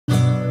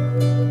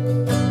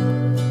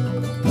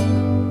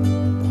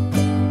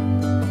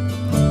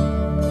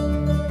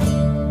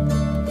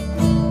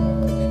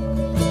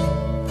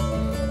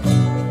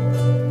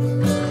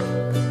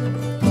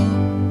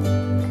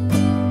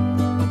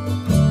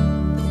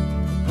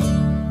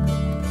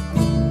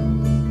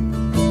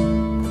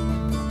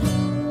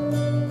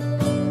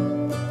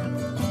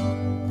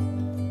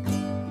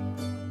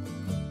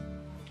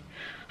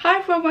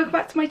everyone, welcome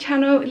back to my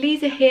channel.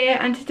 Liza here,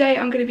 and today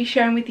I'm going to be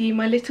sharing with you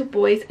my little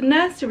boy's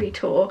nursery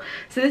tour.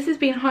 So this has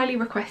been highly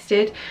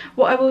requested.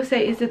 What I will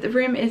say is that the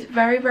room is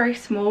very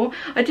small.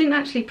 I didn't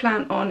actually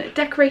plan on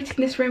decorating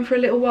this room for a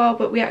little while,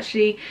 but we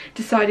actually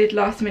decided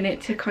last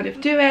minute to kind of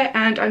do it,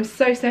 and I'm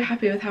so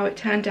happy with how it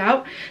turned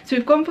out. So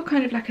we've gone for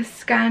kind of like a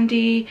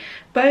Scandi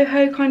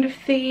boho kind of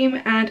theme,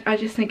 and I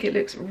just think it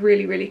looks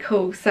really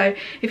cool. So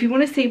if you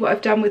want to see what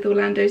I've done with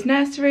Orlando's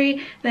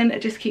nursery, then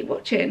just keep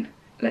watching.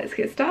 Let's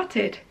get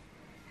started.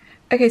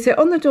 Okay, so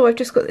on the door I've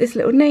just got this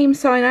little name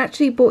sign. I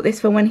actually bought this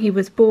for when he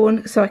was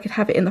born so I could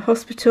have it in the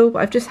hospital,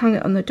 but I've just hung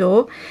it on the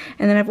door.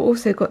 And then I've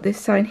also got this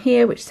sign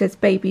here which says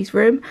baby's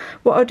room.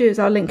 What I'll do is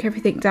I'll link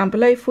everything down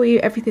below for you.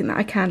 Everything that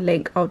I can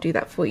link, I'll do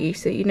that for you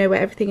so you know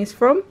where everything is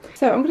from.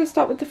 So I'm going to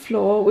start with the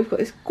floor. We've got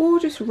this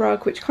gorgeous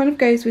rug which kind of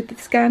goes with the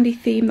Scandi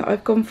theme that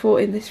I've gone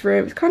for in this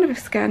room. It's kind of a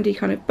Scandi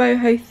kind of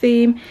boho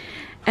theme.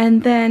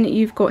 And then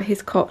you've got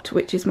his cot,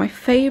 which is my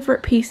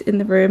favourite piece in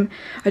the room.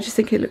 I just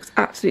think it looks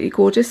absolutely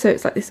gorgeous. So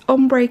it's like this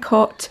ombre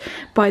cot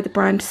by the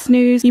brand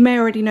Snuz. You may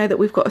already know that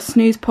we've got a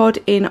Snuz pod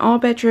in our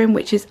bedroom,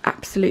 which is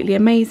absolutely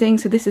amazing.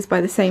 So this is by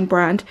the same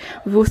brand.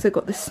 We've also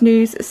got the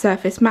Snuz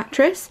surface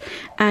mattress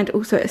and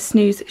also a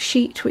Snuz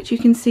sheet, which you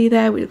can see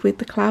there with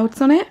the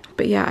clouds on it.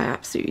 But yeah, I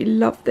absolutely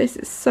love this.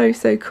 It's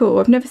so cool.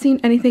 I've never seen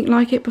anything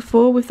like it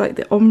before with like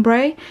the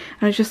ombre, and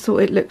I just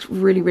thought it looked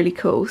really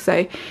cool.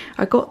 So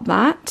I got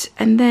that.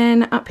 And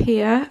then up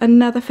here,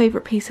 another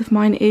favourite piece of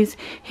mine is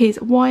his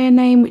wire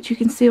name, which you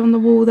can see on the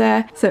wall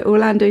there. So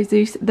Orlando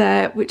Zeus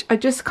there, which I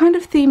just kind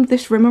of themed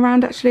this room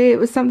around actually. It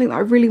was something that I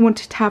really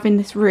wanted to have in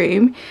this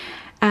room,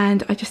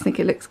 and I just think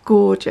it looks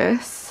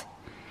gorgeous.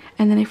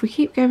 And then if we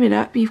keep going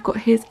up, you've got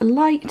his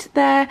light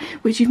there,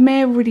 which you may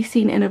have already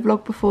seen in a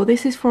vlog before.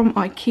 This is from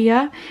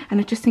Ikea, and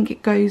I just think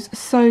it goes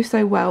so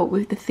well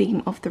with the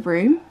theme of the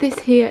room. This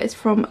here is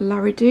from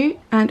Prideaux,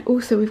 and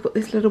also we've got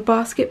this little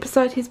basket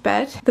beside his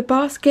bed. The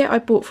basket I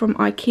bought from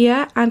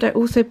Ikea, and I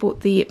also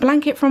bought the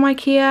blanket from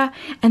Ikea,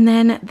 and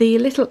then the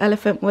little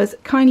elephant was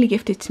kindly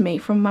gifted to me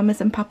from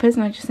Mamas and Papas,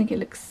 and I just think it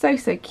looks so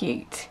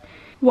cute.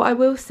 What I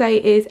will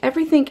say is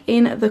everything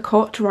in the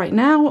cot right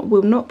now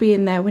will not be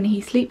in there when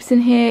he sleeps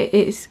in here.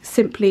 It is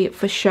simply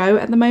for show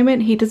at the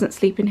moment. He doesn't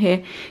sleep in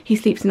here. He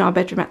sleeps in our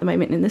bedroom at the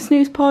moment in the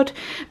Snuz pod,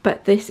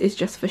 but this is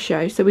just for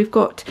show. So we've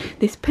got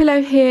this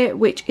pillow here,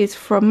 which is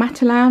from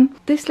Matalan.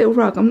 This little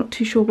rug, I'm not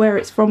too sure where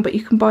it's from, but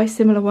you can buy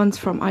similar ones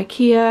from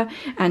Ikea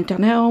and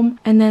Dunelm.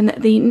 And then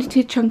the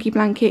knitted chunky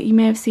blanket you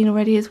may have seen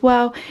already as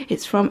well.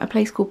 It's from a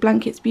place called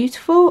Blankets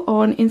Beautiful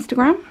on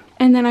Instagram.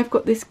 And then I've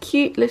got this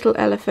cute little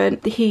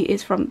elephant. He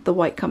is from the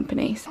White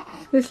Company.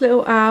 This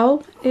little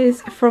owl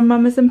is from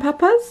Mamas and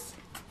Papas.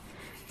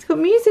 It's got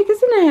music,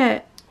 isn't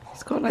it?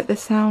 It's got like the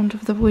sound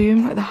of the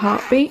womb, like the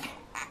heartbeat.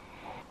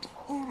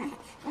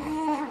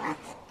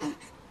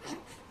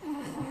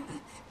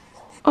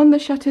 On the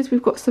shutters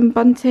we've got some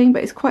bunting,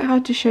 but it's quite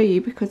hard to show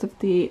you because of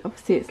the,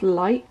 obviously it's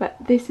light, but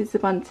this is the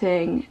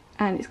bunting.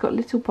 And it's got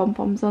little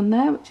pom-poms on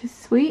there, which is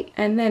sweet.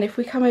 And then if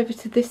we come over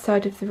to this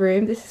side of the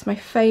room, this is my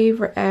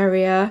favourite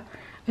area.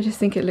 I just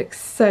think it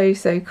looks so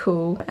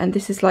cool. And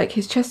this is like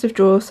his chest of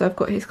drawers, so I've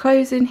got his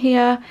clothes in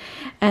here.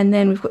 And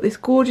then we've got this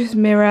gorgeous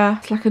mirror.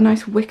 It's like a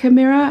nice wicker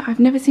mirror.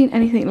 I've never seen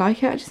anything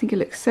like it. I just think it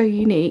looks so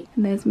unique.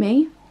 And there's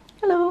me.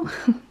 Hello.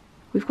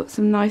 We've got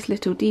some nice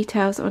little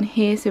details on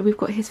here. So we've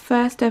got his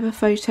first ever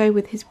photo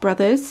with his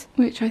brothers,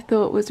 which I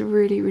thought was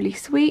really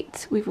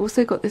sweet. We've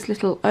also got this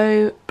little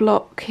O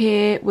block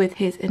here with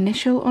his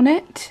initial on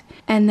it.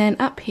 And then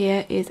up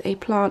here is a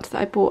plant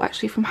that I bought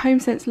actually from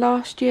Homesense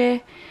last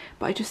year,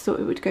 but I just thought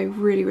it would go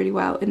really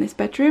well in this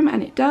bedroom,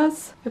 and it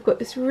does. I've got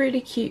this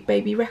really cute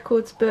baby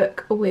records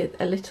book with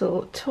a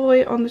little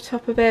toy on the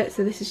top of it.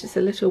 So this is just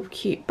a little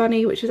cute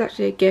bunny, which is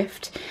actually a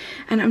gift,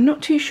 and I'm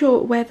not too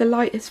sure where the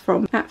light is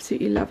from.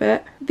 Absolutely love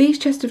it. These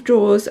chest of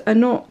drawers are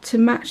not to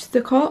match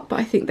the cot, but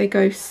I think they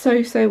go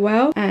so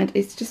well, and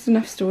it's just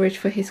enough storage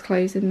for his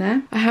clothes in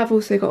there. I have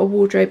also got a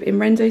wardrobe in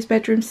Renzo's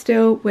bedroom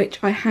still, which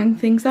I hang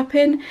things up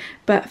in,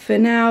 but for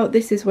now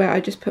this is where I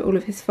just put all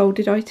of his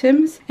folded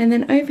items. And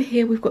then over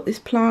here we've got this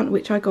plant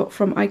which I got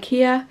from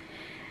Ikea,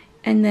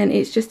 and then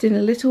it's just in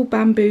a little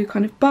bamboo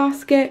kind of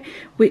basket,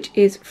 which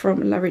is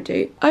from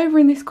Prideaux. Over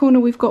in this corner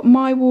we've got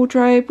my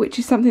wardrobe, which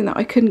is something that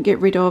I couldn't get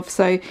rid of,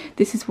 so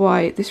this is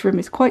why this room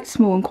is quite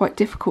small and quite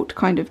difficult to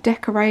kind of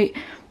decorate.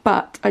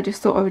 But I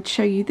just thought I would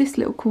show you this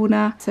little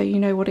corner so you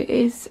know what it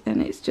is,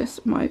 and it's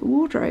just my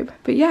wardrobe.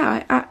 But yeah,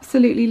 I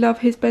absolutely love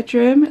his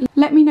bedroom.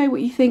 Let me know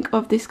what you think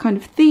of this kind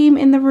of theme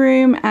in the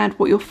room and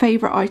what your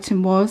favourite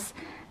item was.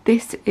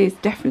 This is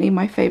definitely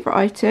my favourite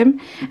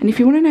item. And if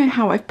you want to know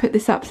how I've put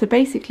this up, so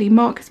basically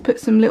Mark has put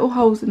some little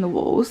holes in the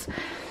walls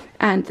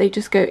and they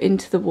just go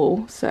into the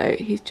wall. So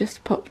he's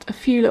just popped a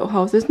few little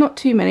holes. There's not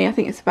too many, I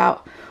think it's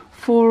about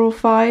 4 or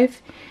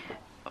 5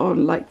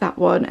 on like that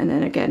one, and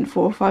then again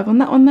 4 or 5 on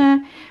that one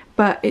there.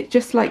 But it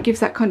just like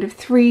gives that kind of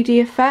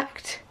 3D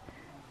effect,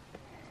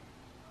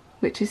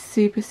 which is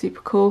super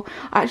cool.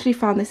 I actually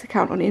found this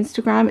account on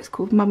Instagram. It's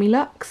called Mummy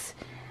Lux,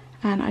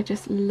 and I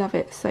just love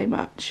it so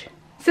much.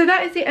 So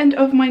that is the end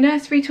of my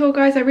nursery tour,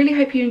 guys. I really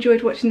hope you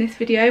enjoyed watching this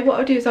video. What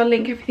I'll do is I'll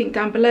link everything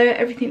down below,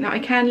 everything that I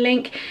can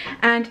link.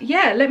 And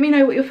yeah, let me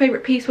know what your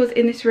favourite piece was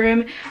in this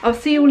room. I'll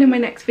see you all in my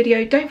next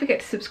video. Don't forget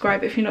to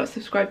subscribe if you're not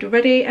subscribed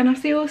already, and I'll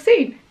see you all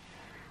soon.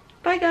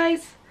 Bye,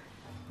 guys.